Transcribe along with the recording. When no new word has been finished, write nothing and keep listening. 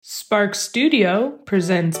Spark Studio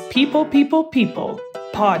presents People, People, People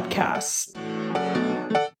podcast.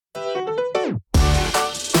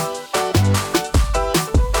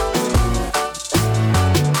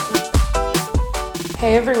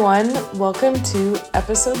 Hey everyone, welcome to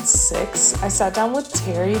episode 6. I sat down with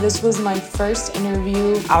Terry. This was my first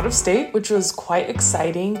interview out of state, which was quite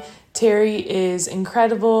exciting. Terry is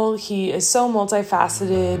incredible. He is so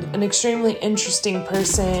multifaceted, an extremely interesting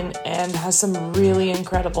person, and has some really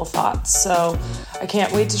incredible thoughts. So I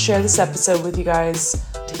can't wait to share this episode with you guys.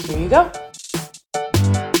 Here you go.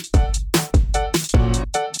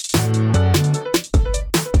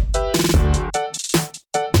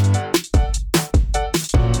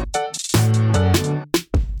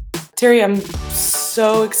 Terry, I'm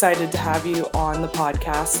so excited to have you on the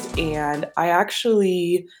podcast, and I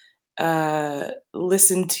actually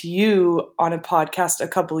listened to you on a podcast a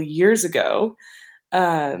couple of years ago.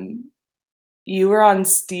 You were on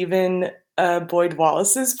Stephen Boyd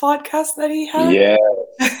Wallace's podcast that he had. Yeah.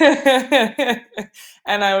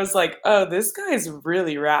 And I was like, oh, this guy's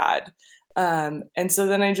really rad. And so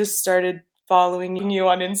then I just started following you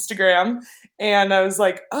on Instagram, and I was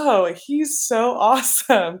like, oh, he's so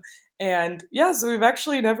awesome. And yeah, so we've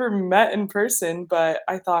actually never met in person, but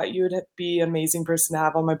I thought you would be an amazing person to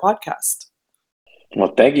have on my podcast.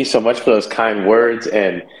 Well, thank you so much for those kind words.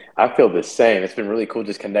 And I feel the same. It's been really cool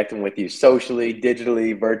just connecting with you socially,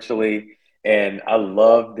 digitally, virtually. And I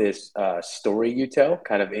love this story you tell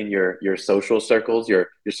kind of in your social circles, your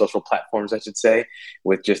social platforms, I should say,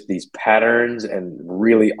 with just these patterns and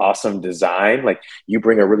really awesome design. Like you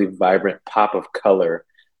bring a really vibrant pop of color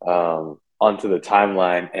onto the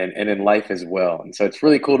timeline and in life as well. And so it's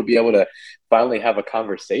really cool to be able to finally have a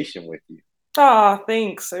conversation with you.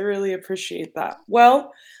 Thanks. I really appreciate that.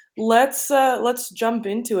 Well, let's jump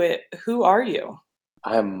into it. Who are you?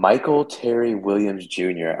 I am Michael Terry Williams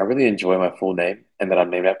Jr. I really enjoy my full name and that I'm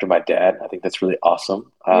named after my dad. I think that's really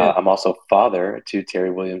awesome. Yeah. I'm also father to Terry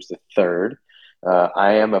Williams III.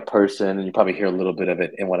 I am a person, and you probably hear a little bit of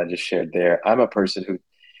it in what I just shared there. I'm a person who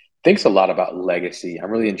thinks a lot about legacy.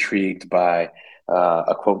 I'm really intrigued by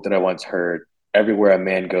a quote that I once heard: "Everywhere a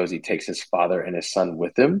man goes, he takes his father and his son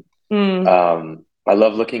with him." I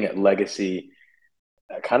love looking at legacy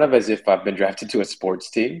kind of as if I've been drafted to a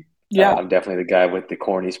sports team. Yeah. I'm definitely the guy with the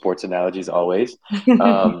corny sports analogies always.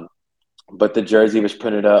 But the jersey was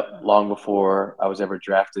printed up long before I was ever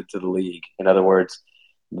drafted to the league. In other words,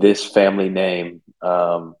 this family name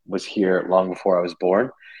was here long before I was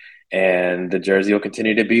born. And the jersey will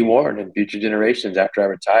continue to be worn in future generations after I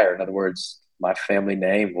retire. In other words, my family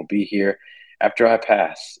name will be here after I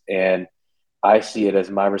pass. And I see it as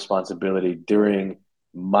my responsibility during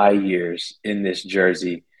my years in this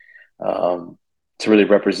jersey to really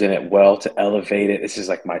represent it well, to elevate it. This is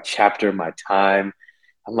like my chapter, my time.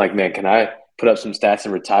 I'm like, man, can I put up some stats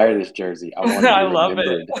and retire this jersey? I want to be I love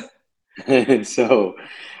remembered. it. And so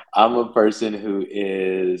I'm a person who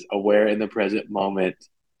is aware in the present moment,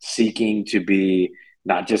 seeking to be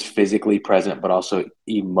not just physically present, but also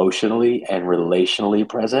emotionally and relationally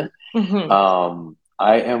present.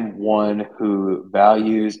 I am one who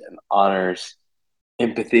values and honors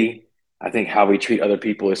empathy. I think how we treat other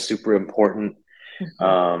people is super important.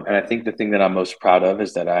 And I think the thing that I'm most proud of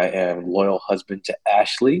is that I am loyal husband to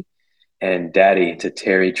Ashley and daddy to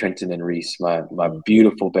Terry, Trenton, and Reese, my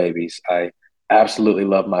beautiful babies. I absolutely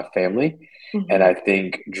love my family. And I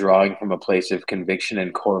think drawing from a place of conviction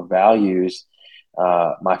and core values,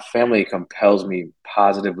 my family compels me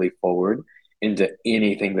positively forward into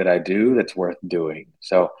anything that I do that's worth doing.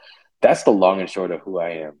 So that's the long and short of who I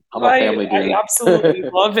am. I'm a family dude. I absolutely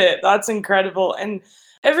love it. That's incredible. And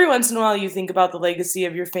every once in a while you think about the legacy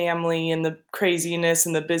of your family and the craziness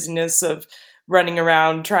and the busyness of running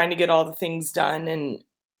around trying to get all the things done.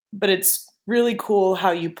 But it's really cool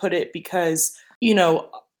how you put it because,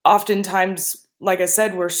 oftentimes, like I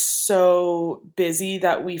said, we're so busy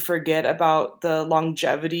that we forget about the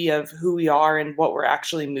longevity of who we are and what we're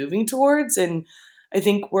actually moving towards. And I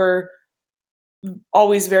think we're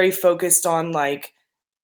always very focused on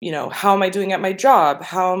how am I doing at my job?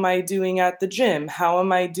 How am I doing at the gym? How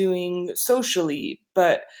am I doing socially?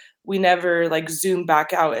 But we never zoom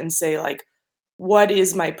back out and say what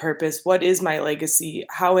is my purpose? What is my legacy?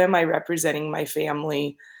 How am I representing my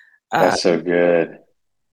family? That's so good.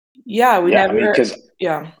 Yeah, because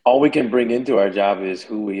yeah. all we can bring into our job is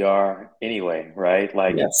who we are anyway, right?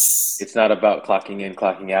 Yes. It's not about clocking in,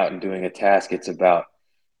 clocking out, and doing a task. It's about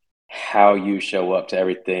how you show up to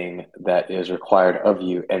everything that is required of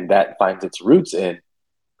you. And that finds its roots in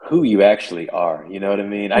who you actually are. You know what I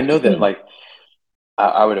mean? I know that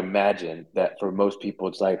I would imagine that for most people,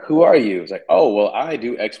 it's like, who are you? It's like, oh, well, I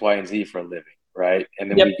do X, Y, and Z for a living, right? And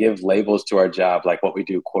then Yep. we give labels to our job, like what we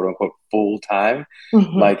do, quote unquote, full time.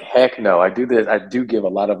 Mhm. Like, heck no, I do this. I do give a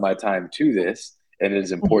lot of my time to this, and it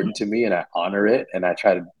is Mhm. important to me, and I honor it, and I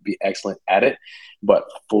try to be excellent at it. But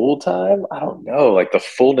full time, I don't know. Like, the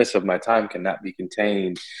fullness of my time cannot be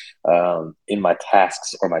contained in my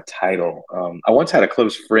tasks or my title. I once had a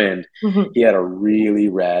close friend. Mhm. He had a really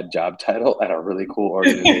rad job title at a really cool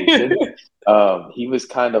organization. He was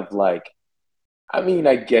kind of like, I mean,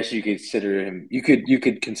 I guess you could consider him. You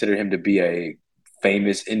could consider him to be a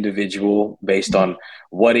famous individual based on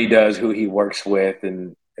what he does, who he works with,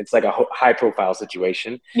 and it's like a high profile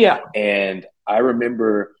situation. Yeah. And I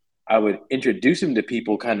remember I would introduce him to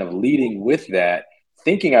people, kind of leading with that,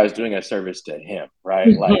 thinking I was doing a service to him, right?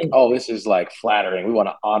 Like, Mhm. oh, this is like flattering. We want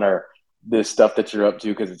to honor this stuff that you're up to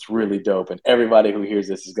because it's really dope, and everybody who hears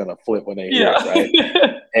this is gonna flip when they hear Yeah. it,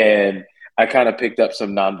 right? And I kind of picked up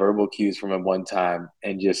some nonverbal cues from him one time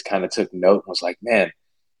and just kind of took note and was like, man,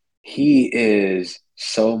 he is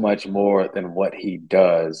so much more than what he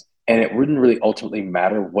does. And it wouldn't really ultimately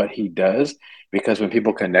matter what he does because when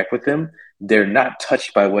people connect with him, they're not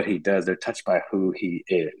touched by what he does, they're touched by who he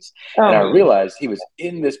is. And Oh I man. realized he was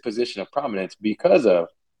in this position of prominence because of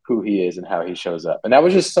who he is and how he shows up. And that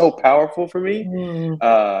was just so powerful for me.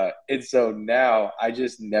 Mm. And so now I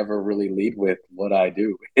just never really lead with what I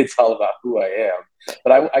do. It's all about who I am.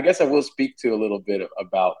 But I guess I will speak to a little bit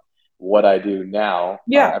about what I do now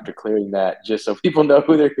Yeah. after clearing that, just so people know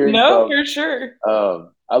who they're hearing No, from. for sure.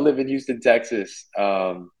 I live in Houston, Texas.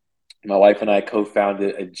 My wife and I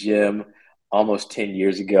co-founded a gym almost 10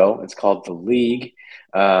 years ago. It's called The League.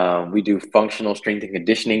 We do functional strength and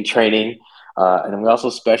conditioning training. And we also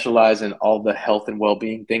specialize in all the health and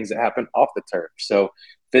well-being things that happen off the turf. So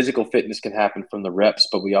physical fitness can happen from the reps,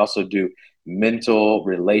 but we also do mental,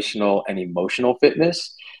 relational, and emotional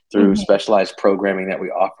fitness through Mhm. specialized programming that we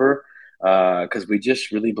offer because we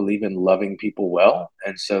just really believe in loving people well.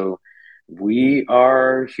 And so we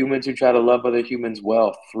are humans who try to love other humans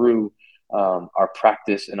well through our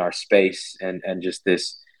practice and our space and just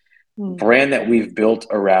this Mm. brand that we've built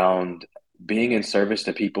around being in service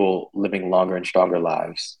to people living longer and stronger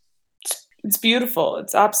lives. It's beautiful.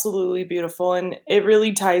 It's absolutely beautiful. And it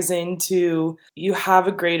really ties into you have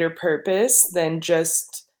a greater purpose than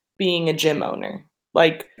just being a gym owner.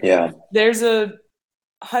 Like, Yeah. there's a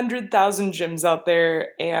 100,000 gyms out there,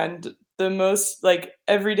 and the most like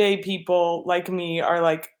everyday people like me are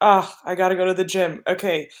like, oh, I gotta go to the gym.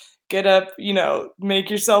 Okay, get up, make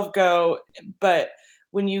yourself go. But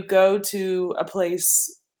when you go to a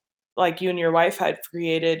place like you and your wife had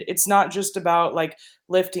created, it's not just about like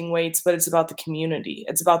lifting weights, but it's about the community.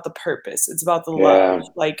 It's about the purpose. It's about the love. Yeah.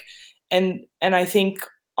 Like, and I think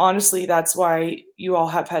honestly that's why you all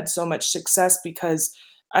have had so much success, because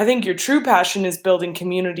I think your true passion is building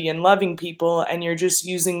community and loving people, and you're just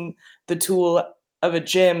using the tool of a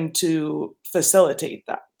gym to facilitate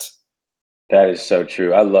that. That is so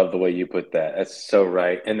true. I love the way you put that. That's so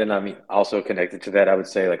right. And then I mean also connected to that, I would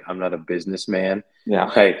say like I'm not a businessman. Yeah.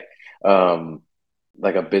 Like um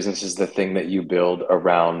like a business is the thing that you build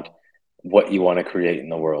around what you want to create in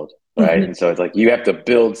the world, right? Mhm. And so it's like you have to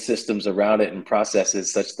build systems around it and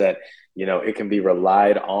processes such that it can be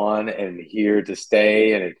relied on and here to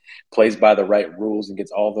stay, and it plays by the right rules and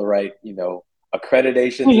gets all the right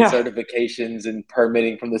accreditations and Yeah. certifications and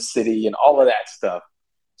permitting from the city and all of that stuff,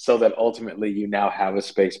 so that ultimately you now have a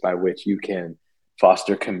space by which you can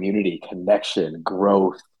foster community, connection,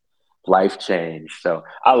 growth, life change. So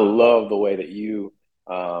I love the way that you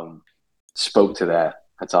um, spoke to that.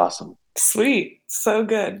 That's awesome. Sweet. So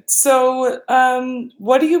good. So,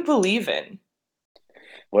 what do you believe in?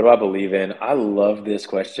 What do I believe in? I love this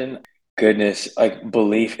question. Goodness, like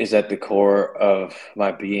belief is at the core of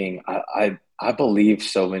my being. I believe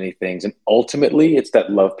so many things, and ultimately, it's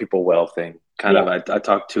that love people well thing. Kind Yeah. of, I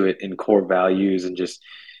talk to it in core values and just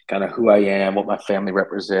kind of who I am, what my family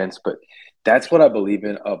represents. But that's what I believe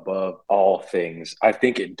in above all things. I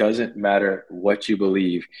think it doesn't matter what you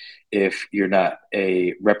believe if you're not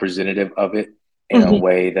a representative of it in a Mhm.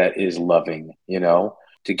 way that is loving.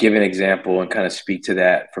 To give an example and kind of speak to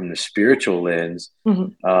that from the spiritual lens,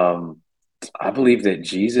 Mhm. um, I believe that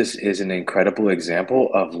Jesus is an incredible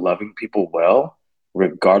example of loving people well,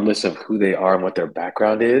 regardless of who they are and what their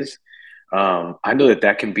background is. I know that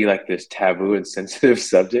that can be like this taboo and sensitive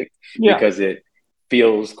subject Yeah. because it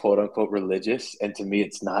feels quote unquote religious. And to me,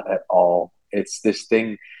 it's not at all. It's this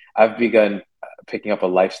thing I've begun picking up a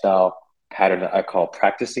lifestyle pattern that I call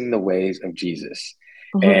practicing the ways of Jesus.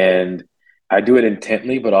 Mhm. And I do it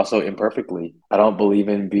intently, but also imperfectly. I don't believe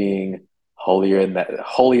in being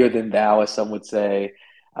holier than thou, as some would say.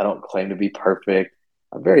 I don't claim to be perfect.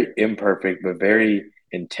 I'm very imperfect, but very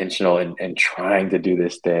intentional in trying to do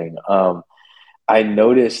this thing. I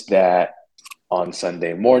noticed that on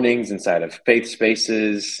Sunday mornings inside of faith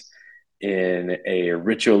spaces, in a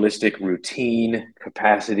ritualistic routine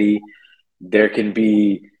capacity, there can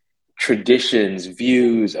be traditions,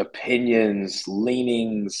 views, opinions,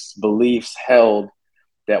 leanings, beliefs held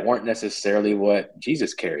that weren't necessarily what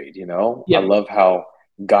Jesus carried. I Yep. love how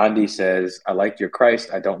Gandhi says, I like your Christ,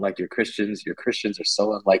 I don't like your Christians. Your Christians are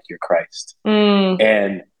so unlike your Christ. Mm,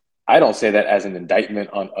 And I don't say that as an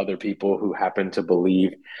indictment on other people who happen to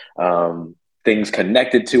believe things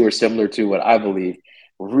connected to or similar to what I believe.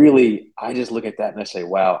 Really, I just look at that and I say,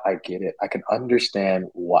 wow, I get it. I can understand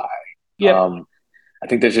why. yep. Um, I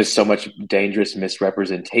think there's just so much dangerous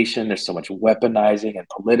misrepresentation. There's so much weaponizing and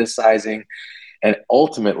politicizing. And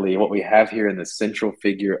ultimately, what we have here in the central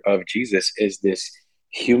figure of Jesus is this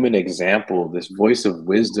human example, this voice of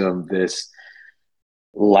wisdom, this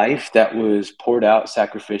life that was poured out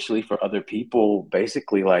sacrificially for other people.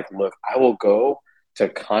 Basically, like, look, I will go to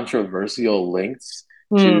controversial lengths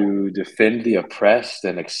Mm, to defend the oppressed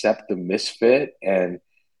and accept the misfit and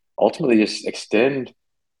ultimately just extend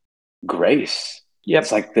grace. It's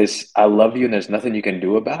yep. like this, I love you and there's nothing you can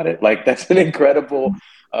do about it. Like, that's an incredible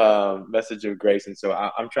message of grace. And so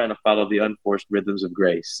I'm trying to follow the unforced rhythms of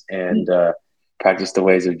grace and practice the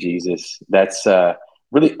ways of Jesus. That's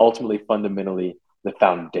really ultimately, fundamentally, the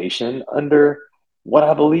foundation under what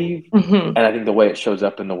I believe. Mhm. And I think the way it shows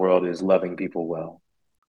up in the world is loving people well.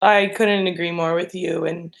 I couldn't agree more with you.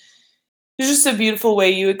 And it's just a beautiful way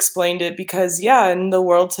you explained it because, yeah, in the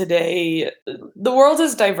world today, the world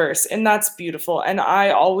is diverse and that's beautiful. And I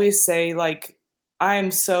always say, like, I am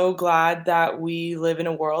so glad that we live in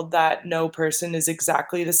a world that no person is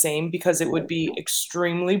exactly the same because it would be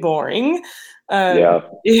extremely boring Yeah.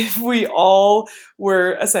 if we all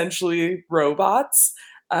were essentially robots.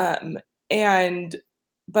 Um, and,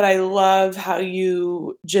 but I love how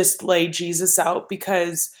you just lay Jesus out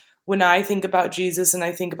because when I think about Jesus and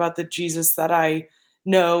I think about the Jesus that I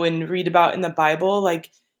know and read about in the Bible,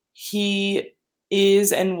 like he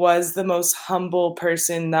is and was the most humble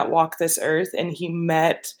person that walked this earth and he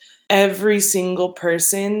met every single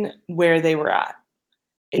person where they were at.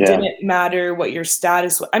 It Yeah. didn't matter what your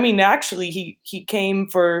status was. I mean, actually he came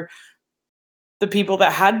for the people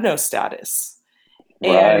that had no status.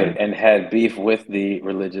 Right. And And had beef with the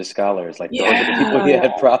religious scholars. Like, those are the people he yeah.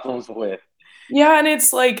 had problems with. Yeah, and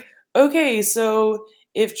it's like, okay, so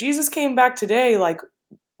if Jesus came back today, like,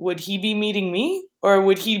 would he be meeting me? Or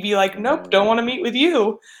would he be like, nope, don't want to Mm, meet with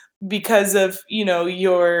you because of,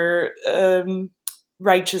 your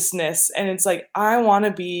righteousness? And it's like, I want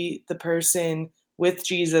to be the person with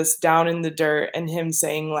Jesus down in the dirt and him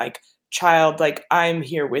saying, like, child, like, I'm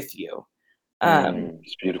here with you.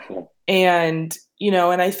 it's beautiful. And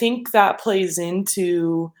I think that plays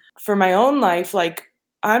into for my own life, like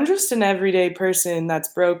I'm just an everyday person that's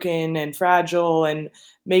broken and fragile and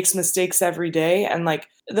makes mistakes every day. And like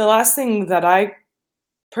the last thing that I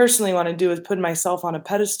personally want to do is put myself on a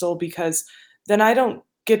pedestal because then I don't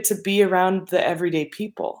get to be around the everyday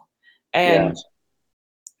people. Yeah. And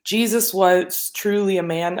Jesus was truly a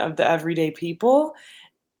man of the everyday people.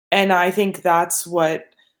 And I think that's what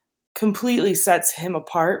completely sets him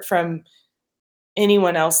apart from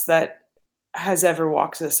anyone else that has ever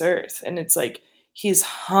walked this earth. And it's like he's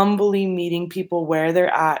humbly meeting people where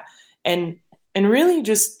they're at and really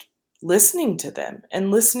just listening to them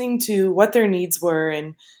and listening to what their needs were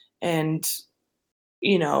and and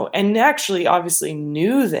actually obviously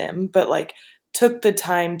knew them, but like took the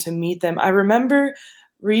time to meet them. I remember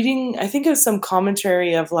reading, I think it was some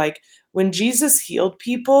commentary of like when Jesus healed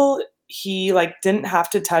people, he like didn't have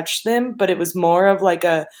to touch them, but it was more of like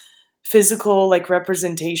a physical like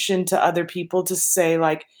representation to other people to say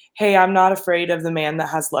like, hey, I'm not afraid of the man that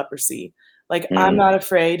has leprosy, like I'm Mm, not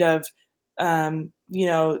afraid of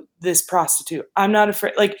this prostitute, I'm not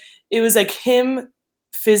afraid, like it was like him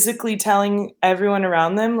physically telling everyone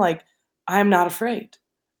around them like, I'm not afraid,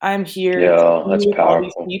 I'm here to yeah, be that's with all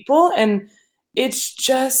these powerful. people. And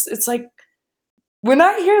it's like when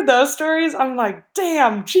I hear those stories I'm like,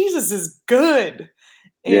 damn, Jesus is good.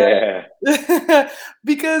 And Yeah.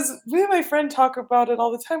 because me and my friend talk about it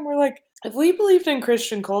all the time. We're like, if we believed in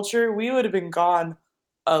Christian culture, we would have been gone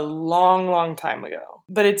a long, long time ago.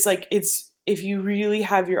 But it's like, it's if you really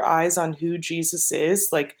have your eyes on who Jesus is,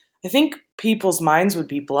 like, I think people's minds would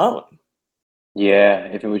be blown. Yeah,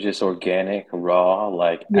 if it was just organic, raw,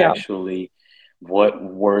 like Yeah. actually what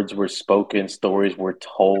words were spoken, stories were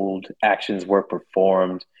told, actions were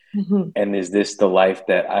performed, Mhm. And is this the life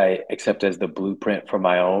that I accept as the blueprint for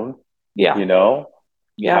my own? Yeah. You know,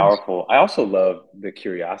 Yeah. powerful. I also love the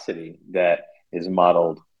curiosity that is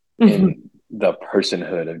modeled Mhm. in the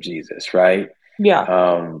personhood of Jesus, right?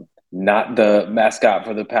 Yeah. Not the mascot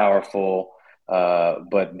for the powerful,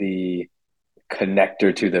 but the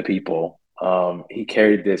connector to the people. He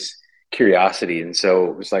carried this curiosity. And so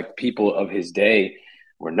it was like people of his day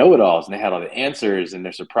were know it alls and they had all the answers and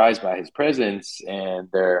they're surprised by his presence and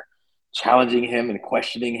they're challenging him and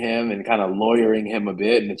questioning him and kind of lawyering him a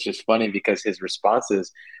bit. And it's just funny because his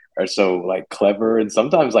responses are so like clever and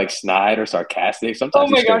sometimes like snide or sarcastic. Oh Sometimes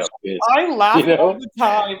he's my straight gosh, up pissed, I laugh you all know? the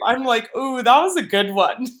time. I'm like, "Ooh, that was a good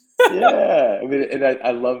one." Yeah. I mean, and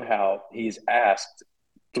I love how he's asked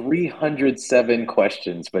 307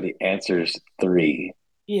 questions, but he answers three.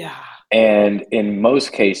 Yeah. And in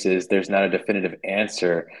most cases, there's not a definitive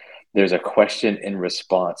answer. There's a question in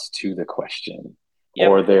response to the question, Yep.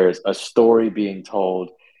 or there's a story being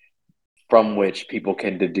told from which people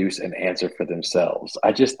can deduce an answer for themselves.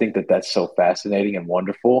 I just think that that's so fascinating and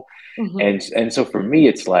wonderful. Mhm. And so for me,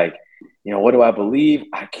 it's like, what do I believe?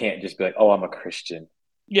 I can't just be like, oh, I'm a Christian.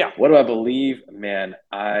 Yeah. What do I believe? Man,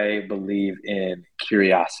 I believe in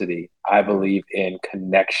curiosity. I believe in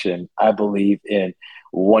connection. I believe in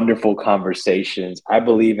wonderful conversations. I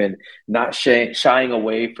believe in not shying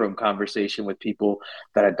away from conversation with people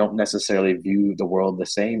that I don't necessarily view the world the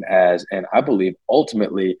same as. And I believe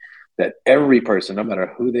ultimately that every person, no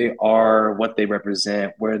matter who they are, what they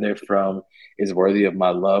represent, where they're from, is worthy of my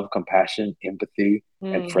love, compassion, empathy,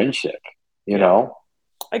 and Mm, friendship, you yeah. know?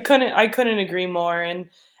 I couldn't agree more, and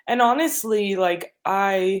honestly, like,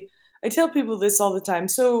 I tell people this all the time.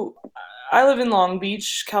 So, I live in Long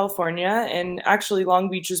Beach, California, and actually Long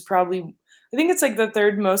Beach is probably I think it's, like, the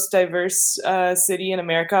 3rd most diverse, city in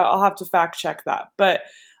America. I'll have to fact check that, but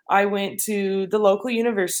I went to the local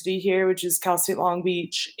university here, which is Cal State Long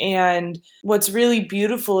Beach, and what's really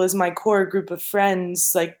beautiful is my core group of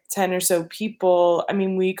friends, like 10 or so people. I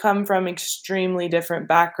mean, we come from extremely different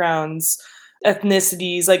backgrounds,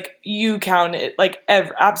 ethnicities, like you count it, like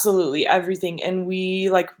absolutely everything, and we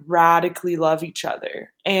like radically love each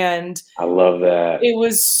other. And I love that. it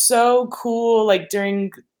was so cool, like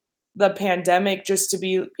during the pandemic, just to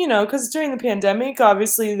be, because during the pandemic,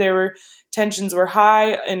 obviously there were tensions were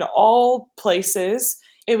high in all places.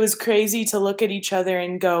 It was crazy to look at each other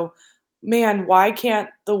and go, man, why can't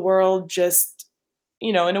the world just,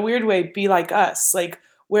 in a weird way, be like us? Like,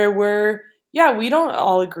 where yeah, we don't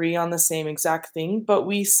all agree on the same exact thing, but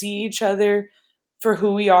we see each other for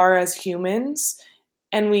who we are as humans,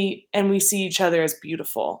 and we see each other as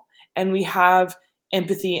beautiful, and we have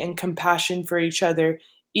empathy and compassion for each other,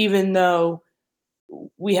 even though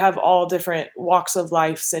we have all different walks of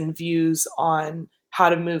lives and views on how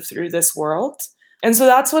to move through this world. And so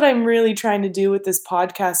that's what I'm really trying to do with this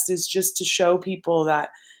podcast, is just to show people that,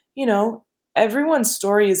 you know, everyone's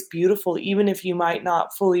story is beautiful, even if you might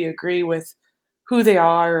not fully agree with who they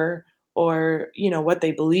are, or what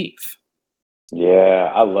they believe.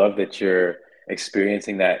 Yeah, I love that you're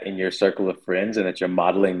experiencing that in your circle of friends and that you're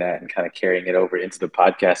modeling that and kind of carrying it over into the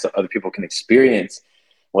podcast so other people can experience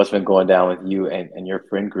what's been going down with you and your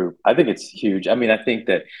friend group. I think it's huge. I mean, I think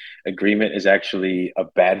that agreement is actually a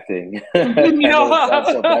bad thing. I know it sounds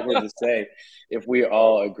so backwards Yeah. to say. If we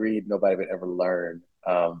all agreed, nobody would ever learn.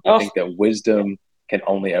 I Oh, think that wisdom can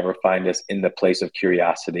only ever find us in the place of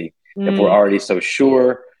curiosity. If we're mm, already so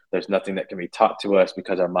sure, there's nothing that can be taught to us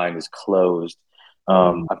because our mind is closed.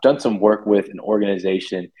 mm, I've done some work with an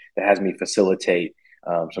organization that has me facilitate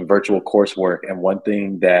some virtual coursework. And one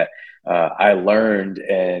thing that I learned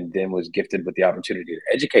and then was gifted with the opportunity to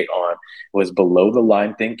educate on was below the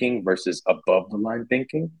line thinking versus above the line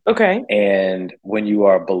thinking. okay. And when you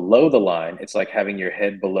are below the line, it's like having your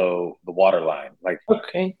head below the water line. Like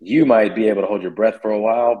Okay. you might be able to hold your breath for a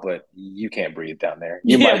while, but you can't breathe down there.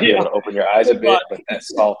 You Yeah, might be yeah. able to open your eyes a Good luck. bit, but that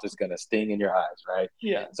salt is going to sting in your eyes, right?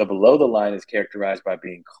 Yeah. So below the line is characterized by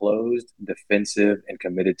being closed, defensive, and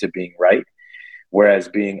committed to being right. Whereas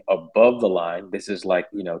being above the line, this is like,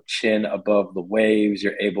 chin above the waves.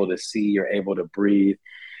 You're able to see, you're able to breathe.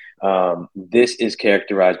 This is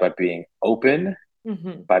characterized by being open,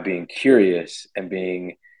 Mhm. by being curious, and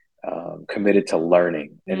being committed to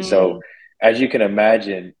learning. And so, Mm. as you can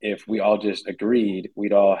imagine, if we all just agreed,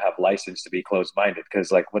 we'd all have license to be closed minded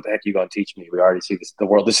because, like, what the heck are you going to teach me? We already see the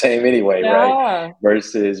world the same anyway, right? Yeah.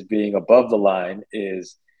 Versus being above the line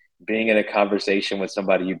is being in a conversation with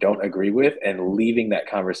somebody you don't agree with and leaving that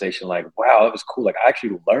conversation like, wow, that was cool. Like, I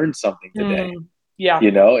actually learned something today. Mm. Yeah.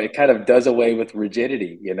 It kind of does away with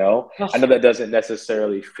rigidity. I know Ugh. that doesn't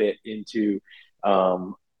necessarily fit into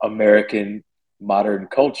American modern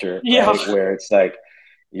culture, Yeah. right? Where it's like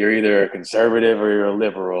you're either a conservative or you're a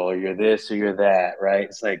liberal, or you're this or you're that, right?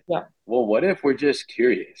 It's like, Yeah. well, what if we're just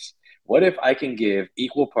curious? What if I can give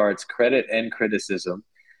equal parts credit and criticism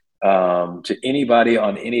to anybody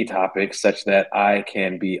on any topic, such that I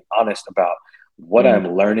can be honest about what Mm,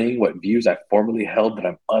 I'm learning, what views I formerly held that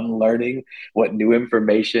I'm unlearning, what new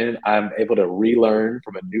information I'm able to relearn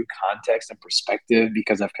from a new context and perspective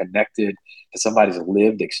because I've connected to somebody's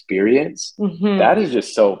lived experience. mhm. That is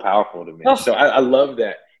just so powerful to me. Oh, So I love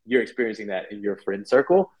that you're experiencing that in your friend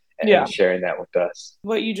circle and yeah. sharing that with us.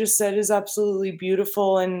 What you just said is absolutely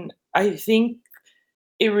beautiful, and I think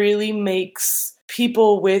it really makes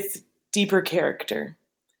people with deeper character.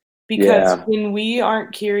 Because Yeah. when we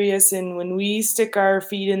aren't curious and when we stick our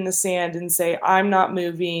feet in the sand and say, I'm not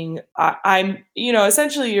moving,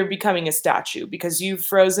 essentially you're becoming a statue because you've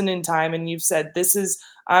frozen in time and you've said,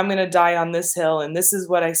 I'm going to die on this hill and this is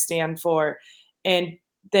what I stand for. And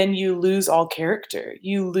then you lose all character.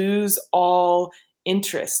 You lose all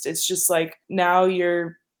interest. It's just like now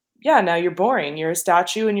you're boring. You're a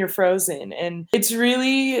statue and you're frozen. And it's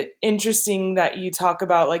really interesting that you talk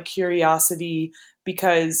about like curiosity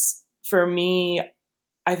because for me,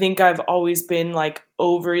 I think I've always been like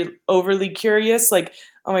overly curious. Like,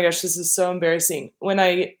 oh my gosh, this is so embarrassing. When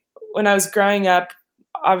I was growing up,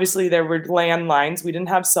 obviously there were landlines. We didn't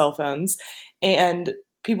have cell phones, and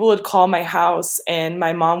people would call my house, and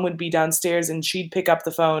my mom would be downstairs, and she'd pick up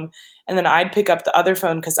the phone, and then I'd pick up the other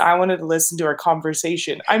phone because I wanted to listen to our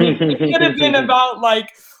conversation. I mean, it could have been about like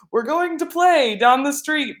we're going to play down the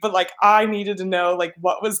street, but like I needed to know like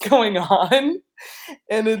what was going on.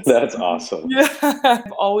 And it's That's awesome. yeah.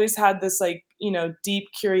 I've always had this like, deep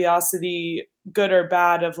curiosity, good or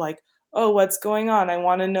bad, of like, oh, what's going on? I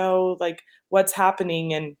want to know like what's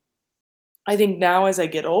happening. And I think now as I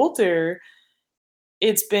get older,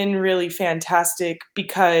 it's been really fantastic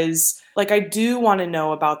because like I do want to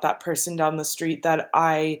know about that person down the street that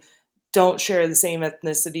I don't share the same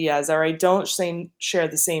ethnicity as, or I don't share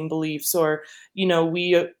the same beliefs, or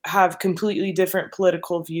we have completely different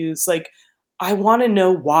political views. Like I want to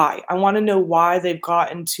know why. I want to know why they've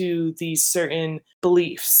gotten to these certain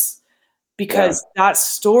beliefs Yeah. because that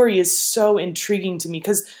story is so intriguing to me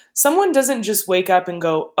because someone doesn't just wake up and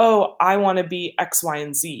go, "Oh, I want to be X, Y,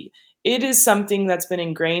 and Z." It is something that's been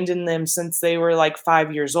ingrained in them since they were like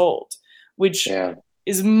 5 years old, which Yeah.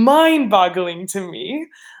 is mind-boggling to me.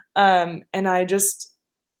 And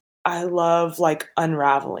I love like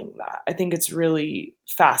unraveling that. I think it's really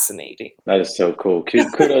fascinating. That is so cool.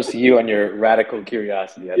 Kudos to you on your radical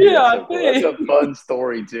curiosity. I think that's Yeah, so cool. That's thanks. a fun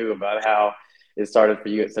story too about how it started for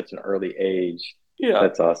you at such an early age. Yeah.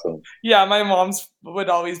 That's awesome. Yeah, my mom's would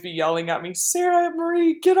always be yelling at me, "Sarah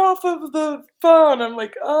Marie, get off of the phone." I'm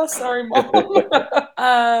like, "Oh, sorry,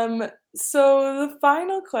 mom." So the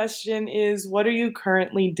final question is, what are you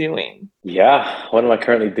currently doing? Yeah. What am I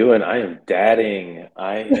currently doing? I am dadding.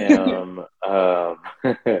 I am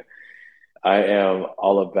I am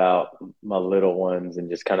all about my little ones and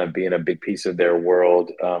just kind of being a big piece of their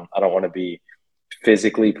world. I don't want to be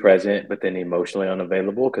physically present, but then emotionally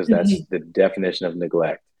unavailable because that's Mhm, the definition of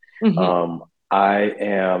neglect. mhm. I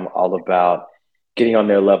am all about getting on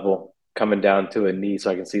their level, coming down to a knee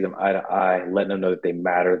so I can see them eye to eye, letting them know that they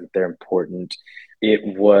matter, that they're important. It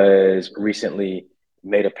was recently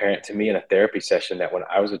made apparent to me in a therapy session that when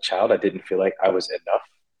I was a child, I didn't feel like I was enough.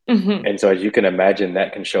 Mhm. And so, as you can imagine,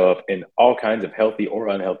 that can show up in all kinds of healthy or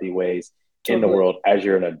unhealthy ways in the Totally. world as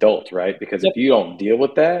you're an adult, right? Because if Yep. you don't deal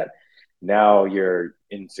with that, now you're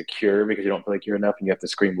insecure because you don't feel like you're enough and you have to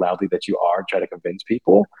scream loudly that you are, try to convince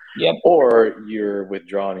people, Yep. or you're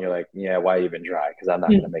withdrawn and you're like, yeah, why even try? Because I'm not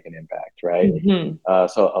going to Mm. make an impact, right? Mhm.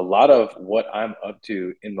 So, a lot of what I'm up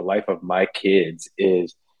to in the life of my kids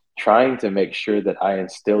is trying to make sure that I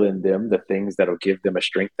instill in them the things that'll give them a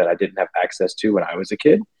strength that I didn't have access to when I was a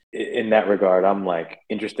kid. In that regard, I'm like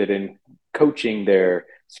interested in coaching their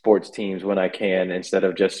sports teams when I can instead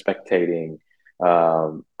of just spectating.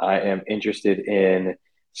 I am interested in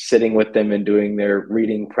sitting with them and doing their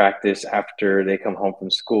reading practice after they come home from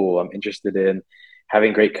school. I'm interested in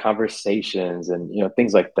having great conversations and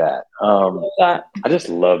things like that. Love that. I just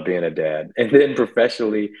love being a dad. And then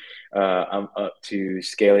professionally, I'm up to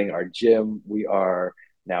scaling our gym. We are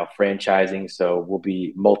now franchising, so we'll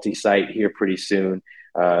be multi-site here pretty soon.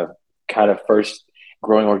 Uh, Kind of first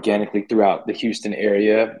growing organically throughout the Houston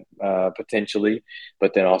area, potentially,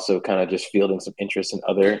 but then also kind of just fielding some interest in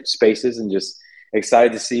other spaces and just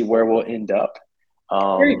excited to see where we'll end up.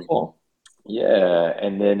 Very Um, cool. yeah,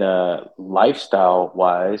 and then lifestyle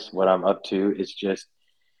wise, what I'm up to is just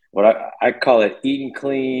what I call it eating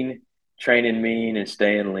clean, training mean and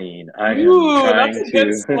staying lean. I am Ooh, that's trying a good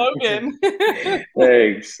to. slogan.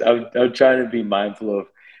 Thanks. I'm trying to be mindful of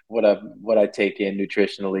what I take in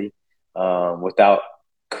nutritionally, without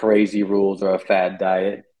crazy rules or a fad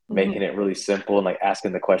diet, Mhm, making it really simple and like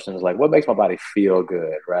asking the questions like, what makes my body feel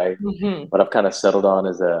good, right? mhm. What I've kind of settled on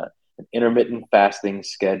is an intermittent fasting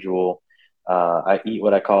schedule. I eat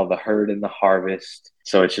what I call the herd and the harvest.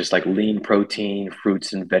 So it's just like lean protein,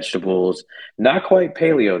 fruits and vegetables. Not quite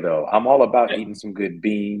paleo though. I'm all about eating some good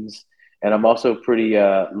beans. And I'm also pretty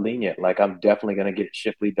lenient. Like I'm definitely gonna get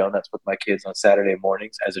Shipley donuts with my kids on Saturday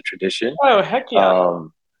mornings as a tradition. Oh, heck yeah.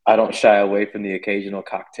 Um, I don't shy away from the occasional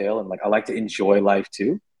cocktail, and like I like to enjoy life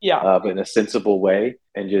too, Yeah. but in a sensible way,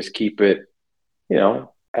 and just keep it,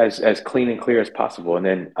 as clean and clear as possible. And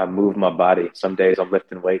then I move my body. Some days I'm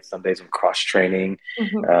lifting weights, some days I'm cross training,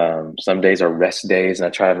 Mhm. some days are rest days, and I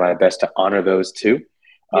try my best to honor those too.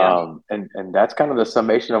 Yeah. And that's kind of the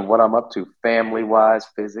summation of what I'm up to, family wise,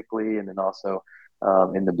 physically, and then also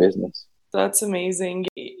in the business. That's amazing.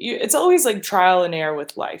 It's always like trial and error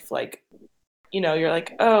with life. Like, you're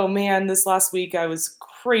like, oh man, this last week I was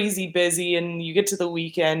crazy busy, and you get to the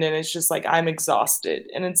weekend and it's just like I'm exhausted.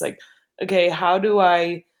 And it's like, okay, how do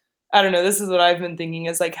I don't know, this is what I've been thinking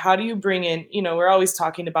is like, how do you bring in, we're always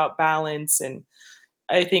talking about balance, and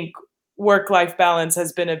I think work-life balance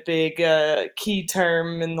has been a big key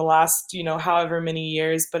term in the last, however many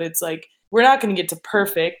years. But it's like we're not going to get to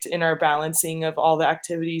perfect in our balancing of all the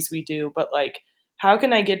activities we do. But like, how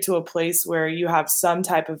can I get to a place where you have some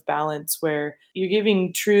type of balance where you're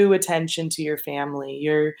giving true attention to your family,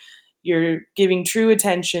 you're giving true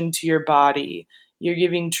attention to your body, you're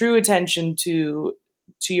giving true attention to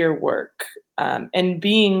your work, and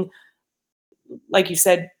being, like you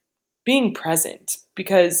said, being present.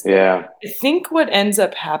 Because Yeah. I think what ends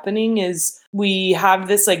up happening is we have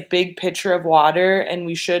this like big pitcher of water and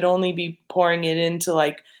we should only be pouring it into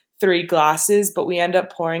like 3 glasses, but we end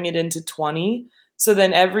up pouring it into 20. So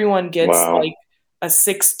then everyone gets like Wow. a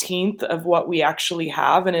 16th of what we actually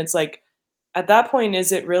have. And it's like, at that point,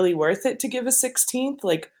 is it really worth it to give a 16th?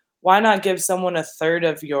 Like, why not give someone a third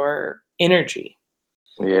of your energy?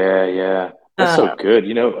 Yeah, yeah. That's so Uh, good.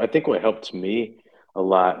 I think what helped me a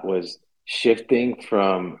lot was shifting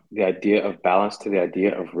from the idea of balance to the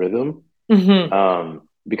idea of rhythm. mhm.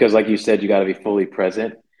 Because like you said, you got to be fully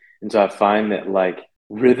present. And so I find that like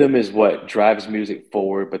rhythm is what drives music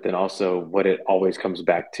forward, but then also what it always comes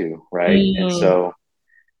back to, right? And Mm. so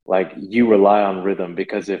like you rely on rhythm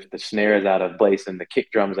because if the snare is out of place and the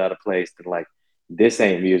kick drum is out of place, then like this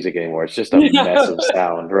ain't music anymore. It's just a mess Yeah. of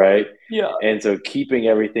sound, right? Yeah. And so keeping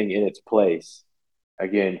everything in its place,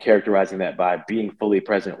 again, characterizing that by being fully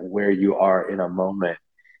present where you are in a moment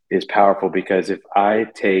is powerful because if I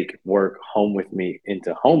take work home with me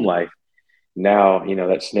into home life, now,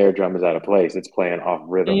 that snare drum is out of place. It's playing off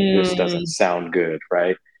rhythm. This doesn't Mm. sound good,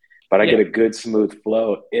 right? But I Yeah. get a good smooth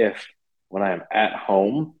flow if when I am at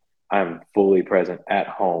home, I'm fully present at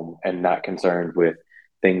home and not concerned with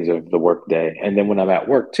things of the work day. And then when I'm at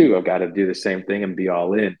work too, I've got to do the same thing and be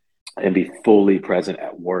all in and be fully present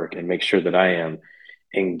at work and make sure that I am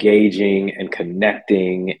engaging and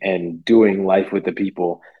connecting and doing life with the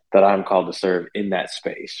people that I'm called to serve in that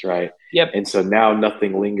space, right? Yep. And so now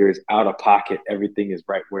nothing lingers out of pocket. Everything is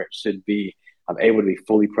right where it should be. I'm able to be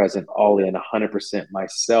fully present, all in, 100%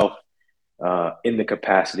 myself, in the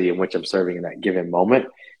capacity in which I'm serving in that given moment.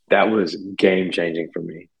 That was game changing for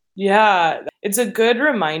me. Yeah, it's a good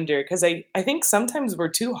reminder because I think sometimes we're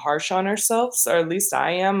too harsh on ourselves, or at least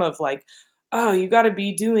I am, of like, oh, you got to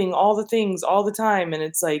be doing all the things all the time. And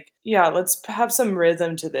it's like, yeah, let's have some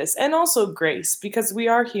rhythm to this, and also grace, because we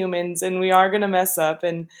are humans and we are going to mess up,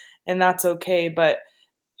 and that's okay. But,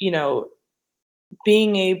 you know,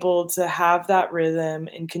 being able to have that rhythm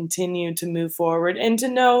and continue to move forward and to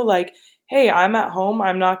know like, hey, I'm at home,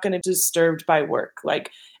 I'm not going to be disturbed by work.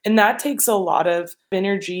 Like, and that takes a lot of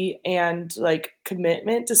energy and like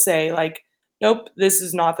commitment to say like, nope, this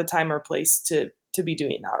is not the time or place to be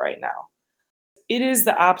doing that right now. It is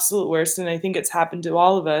the absolute worst, and I think it's happened to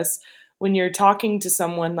all of us when you're talking to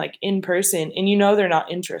someone like in person and they're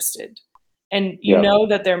not interested, and Yep.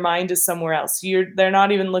 that their mind is somewhere else. They're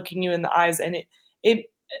not even looking you in the eyes, and it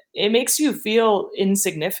it makes you feel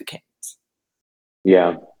insignificant.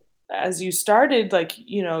 Yeah. As you started, like,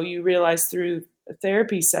 you realize through a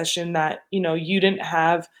therapy session that, you didn't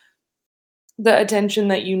have the attention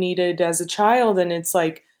that you needed as a child, and it's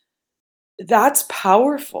like that's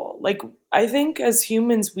powerful. Like, I think as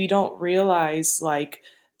humans, we don't realize like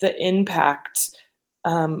the impact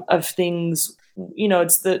of things.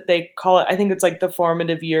 It's they call it. I think it's like the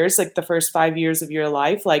formative years, like the first 5 years of your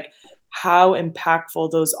life. Like how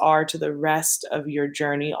impactful those are to the rest of your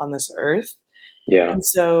journey on this earth. Yeah. And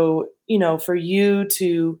so, for you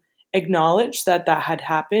to acknowledge that that had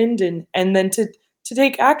happened, and then to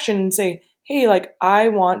take action and say, "Hey, like I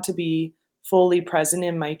want to be fully present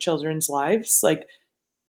in my children's lives." Like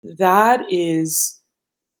that is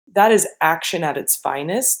that is action at its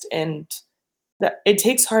finest, and that it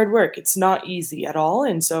takes hard work. It's not easy at all,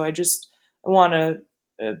 and so I want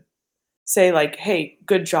to say like, "Hey,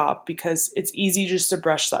 good job," because it's easy just to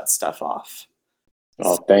brush that stuff off.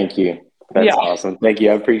 Oh, S thank you. Yeah. That's awesome. Thank you.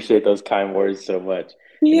 I appreciate those kind words so much.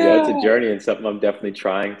 And yeah, it's a Yeah. journey and something I'm definitely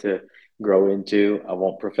trying to grow into. I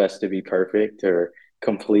won't profess to be perfect or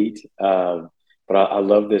complete, but I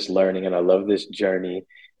love this learning and I love this journey.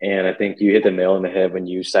 And I think you hit the nail on the head when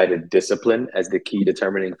you cited discipline as the key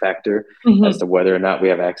determining factor as Mhm. to whether or not we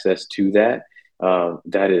have access to that.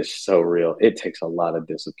 That is so real. It takes a lot of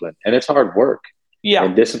discipline and it's hard work. Yeah.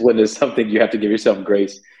 And discipline is something you have to give yourself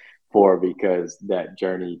grace for because that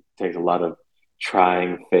journey takes a lot of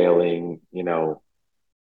trying, failing,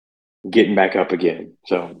 getting back up again.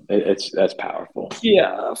 So it's that's powerful.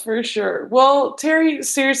 Yeah, for sure. Well, Terry,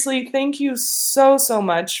 seriously, thank you so, so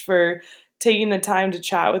much for taking the time to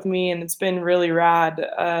chat with me. And it's been really rad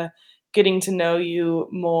getting to know you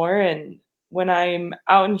more. And when I'm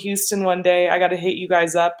out in Houston one day, I got to hit you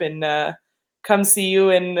guys up and come see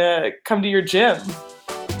you and come to your gym.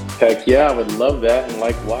 Heck yeah, I would love that. And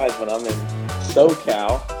likewise, when I'm in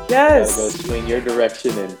SoCal, I gotta go Yes. swing your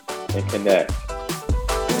direction and connect.